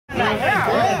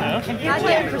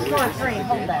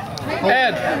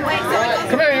Ed,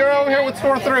 come here. You're over here with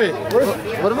store 3.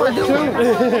 What am I doing?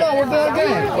 Hold on, we're doing a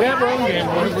game. We have our own game.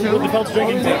 With the Peltz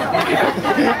drinking team.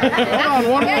 Hold on,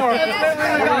 one more.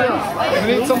 We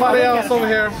need somebody else over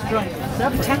here.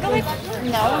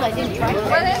 No, I didn't try.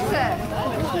 What is it?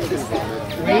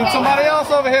 We need somebody else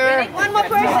over here. One more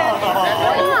person.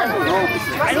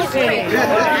 I don't see it.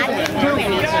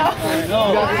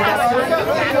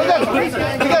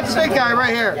 You got the big guy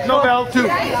right here. No bell. 2.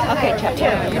 Okay, Chuck.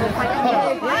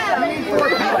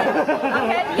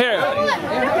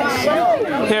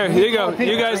 Here, you go.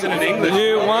 You guys in English.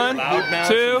 You 1,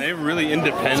 2. They're really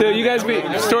independent. 2. You guys beat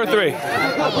store 3. Go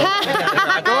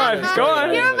on, go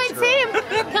on. You're on my team.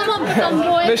 Come on, some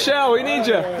boy. Michelle, we need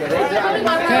you.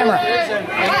 Camera.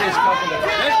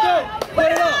 Let's go.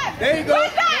 Put it up. There you go. Put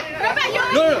it back.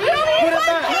 No, put it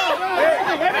back.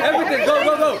 Everything. Go,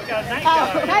 go, go.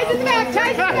 Ties it back.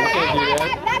 Ties it back.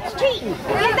 That's cheating.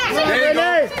 There you go.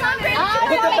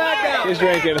 Put the bag down. He's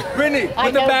drinking. Brittany,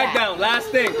 put the bag down. Last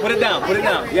thing. Put it down. Put it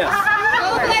down. Yes.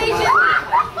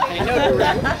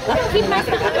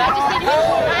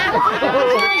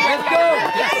 Let's go.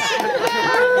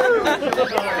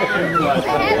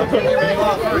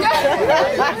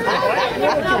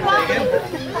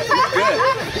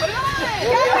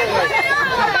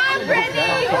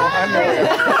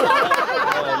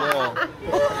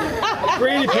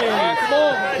 Brady Payne. Come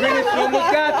on, Brittany, she almost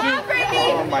got you.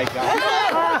 Oh my God.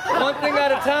 One thing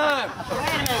at a time.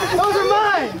 Those are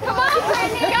mine. Come on,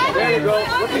 Brittany. There you go.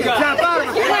 What you got?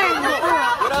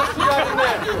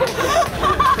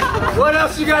 What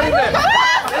else you got in there?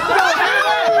 Let's go.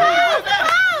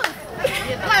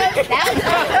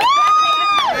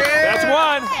 That's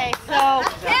 1. Okay, so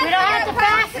we don't have to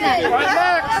fasten it.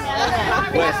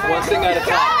 Wes, one thing at a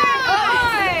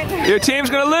time. Your team's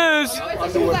gonna lose.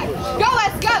 Go,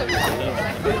 let's go.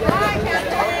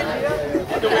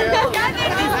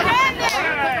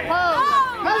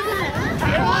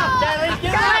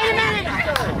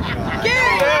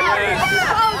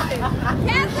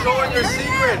 Showing your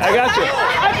secret. I got you.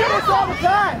 I do this all the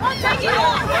time. I'll take it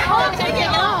off. I'll take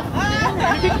it off.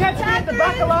 You can catch me at the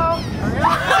bacalao.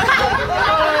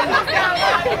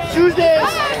 Tuesdays.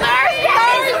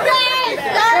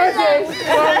 Thursdays.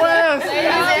 West.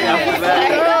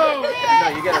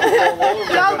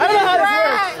 Don't be a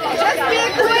drag. Just be a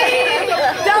queen.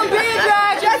 Don't be a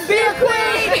drag. Just be a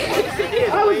queen.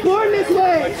 I was born this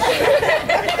way.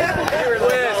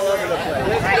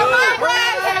 Come on,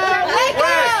 Brad. Let go.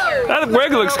 That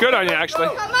wig looks good on you, actually.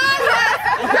 Come on, Brad.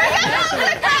 Bring it over to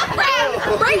the girlfriend.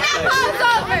 Bring that pose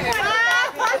over.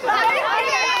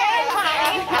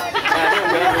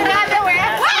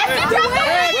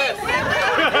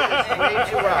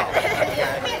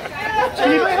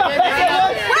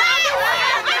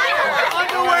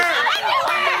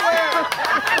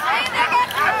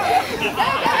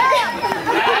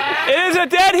 It is a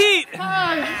dead heat.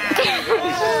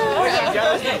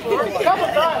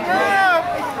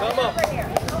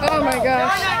 Oh my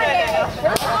gosh.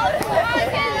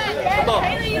 Come on,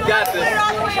 you got this.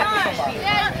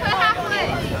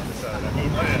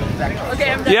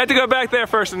 You have to go back there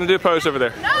first and do a pose over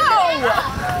there.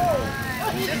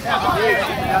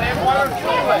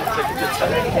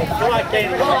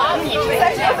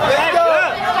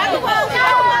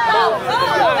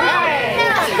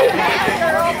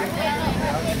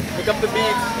 Pick up the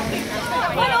beads.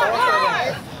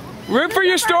 Root for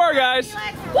your store, guys.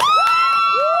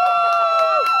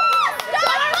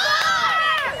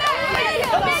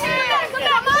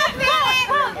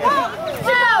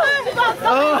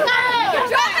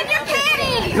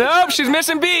 Nope, she's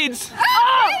missing beads.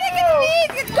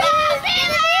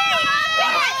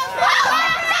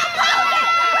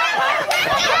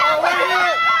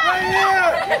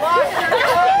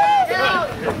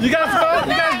 You guys done?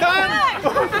 You guys done?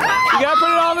 You gotta put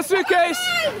it all in the suitcase.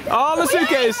 All in the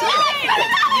suitcase.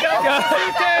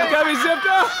 Gotta be zipped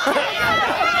up.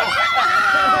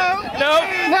 Nope.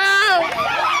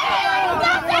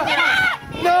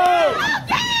 No!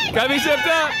 Gotta be zipped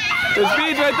up. There's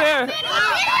beads right there.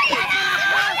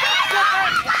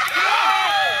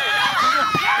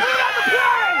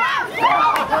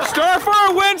 Star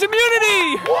 4 wins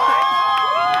immunity.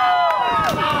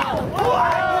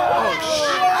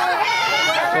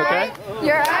 Okay?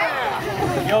 You're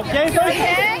right. You okay, buddy?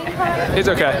 He's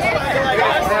okay.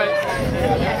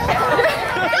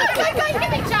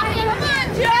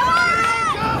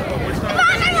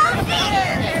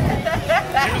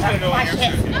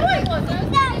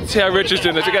 See how Rich is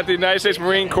doing this. We got the United States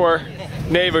Marine Corps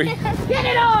Navy Get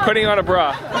it on! Putting on a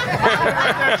bra.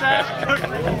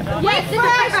 Wait,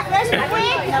 Joe's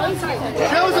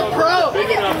a pro.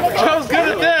 Joe's good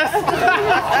at this.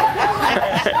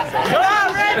 Come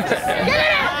on, Rich! Get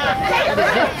it out!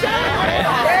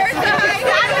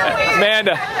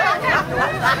 Amanda.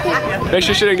 Make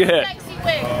sure she didn't get hit.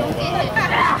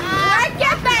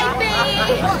 Get baby!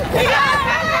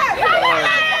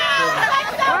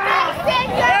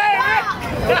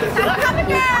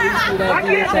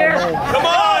 Come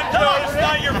on, Joe. It's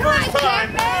not your first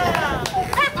time.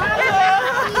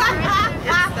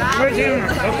 Good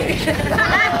humor. Okay.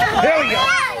 There we go.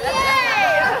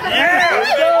 Yeah.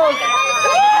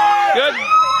 Good.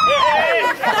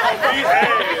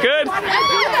 Good.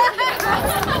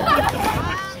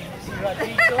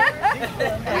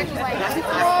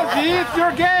 Oh, D, it's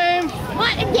your game.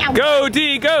 Go,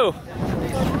 D, go.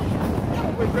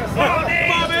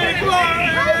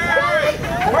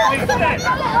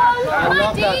 I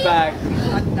love that bag.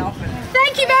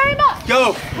 Thank you very much.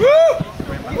 Go. Woo!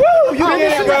 Woo! You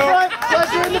get it, bro.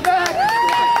 Pleasure in the back.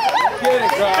 Get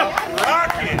it, girl.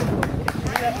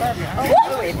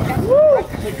 Woo!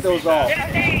 Take those off.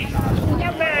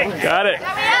 Got it.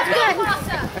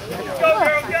 Go,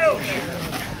 girl, go.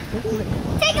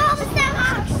 Take all the stuff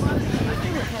off.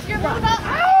 You're about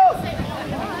ow!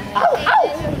 Ow! Ow!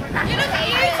 You look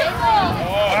beautiful.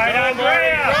 All right,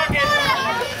 Andrea.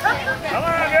 Come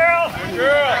on, girl.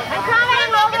 Girl. I'm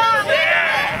coming, hold on.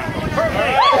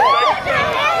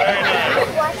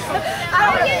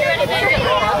 I'll give you anything. There you go.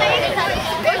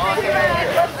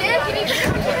 Take a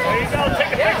picture.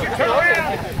 Turn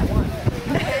around.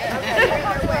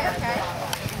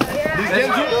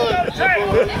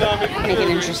 Make it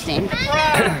interesting.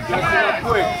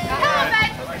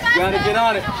 Gotta get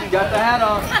on it. She got the hat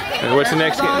on. And what's the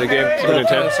next game? The game? It's going to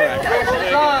 10.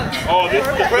 Pressure's on. Oh, this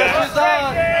is the Pressure's best.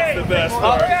 on. That's the best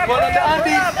Up, part. put on the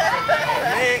undies.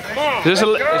 Is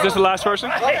this the last person?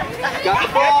 Got the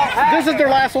ball. Hat. This is their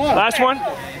last one. Last one? You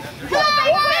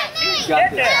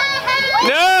got this.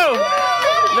 No!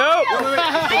 No! Wait.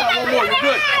 One more. You're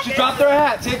good. She dropped her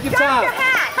hat. Take your time.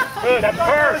 Good, that's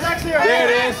first. There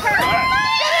it is.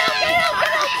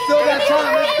 Still got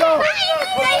time. Let's go.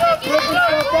 Flip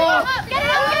yourself off.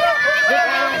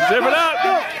 Zip it up!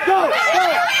 Go. Go.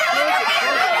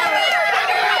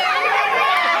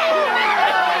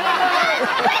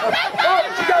 Oh,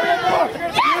 she got one more.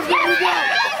 Here's what we got.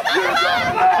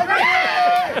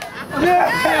 Yeah.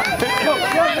 Go.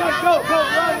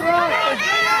 Run.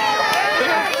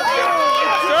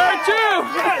 Star 2!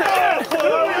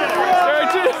 Star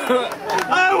 2!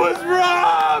 I was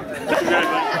robbed.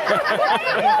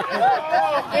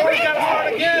 We got to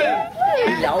start again.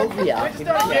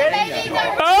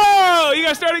 Oh! You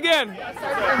gotta start again!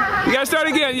 You gotta start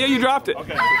again. Yeah, you dropped it.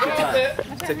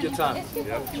 Take your time.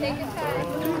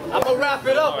 I'm gonna wrap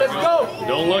it up. Let's go.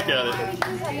 Don't look at it.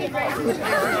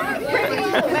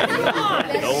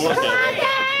 Don't look at it.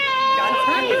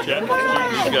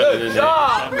 Good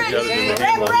job.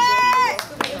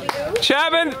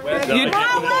 Chapman, you...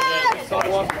 Come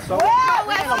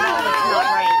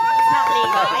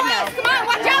on,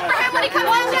 watch out for him when he comes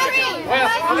on the tree.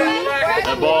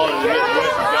 That ball is getting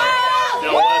wet.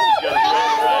 Now Wes has got to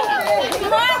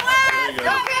Come on, Wes.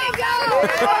 Go get it, go.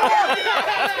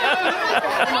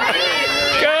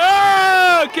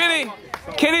 Go! Kenny!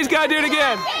 Kenny's gotta do it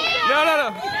again.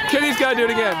 No. Kenny's gotta do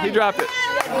it again. He dropped it.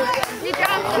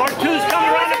 Part 2's coming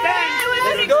around the bend.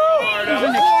 Let's go.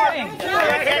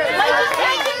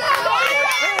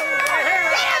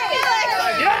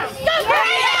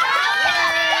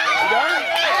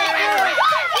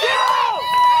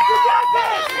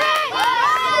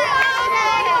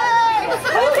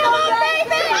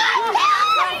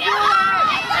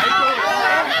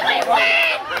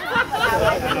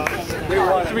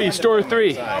 Store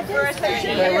 3.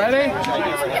 Okay, ready?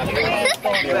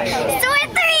 Store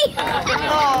 3.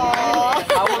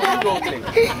 How will you rotate?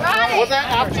 Well, that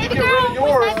after you get rid of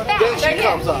yours, then she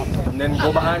comes up. And then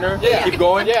go behind her? Yeah. Keep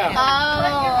going? Yeah.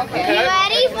 Oh, okay. You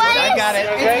ready, buddy? I got it.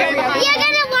 Okay. You're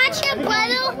gonna watch your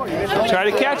puddle? Try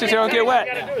to catch it so you don't get wet.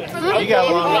 You got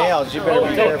long nails. You better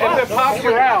be careful. If it pops,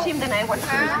 you're out.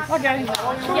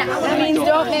 That means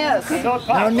don't miss. No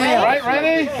nail. Right,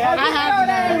 ready?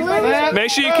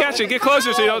 Make sure you catch it. Get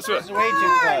closer so you don't swim. Way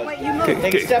too close.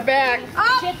 Take a step back.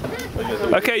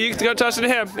 Okay, you go toss it to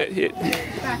him.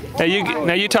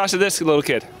 Now you toss it to this little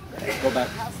kid. Go back.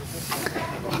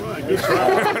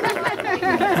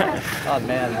 Oh,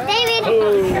 man. David.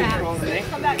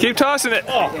 Keep tossing it.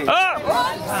 Oh! Get on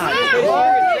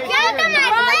my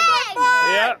leg.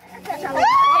 Yeah.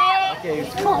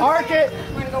 Park it.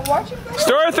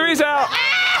 Store 3's out.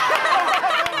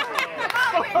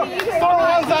 Go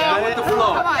with the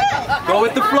flow. Go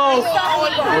with the flow.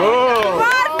 Whoa.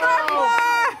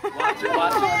 Watch it,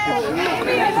 watch it.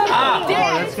 Ah. Oh,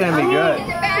 that's gonna be good.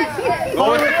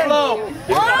 Go with the flow.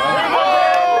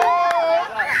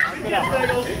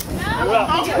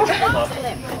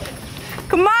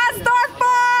 Come on,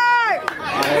 Starford!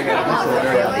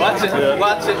 Watch it,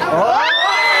 watch it. Oh!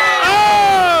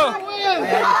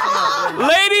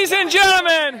 Ladies and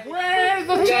gentlemen, Where's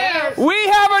the chair? we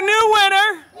have a new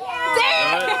winner.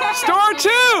 Store 2.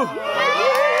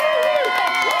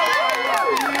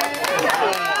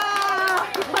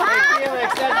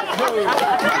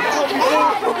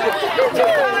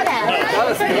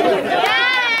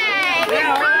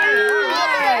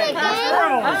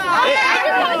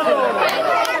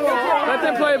 Let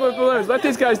them play with balloons. Let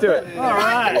these guys do it. All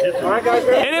right. All right, guys.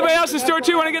 Anybody else in store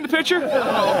 2 want to get in the picture? Store 2,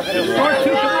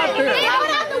 come up here.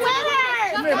 Hold on the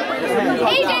winner!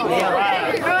 Agent!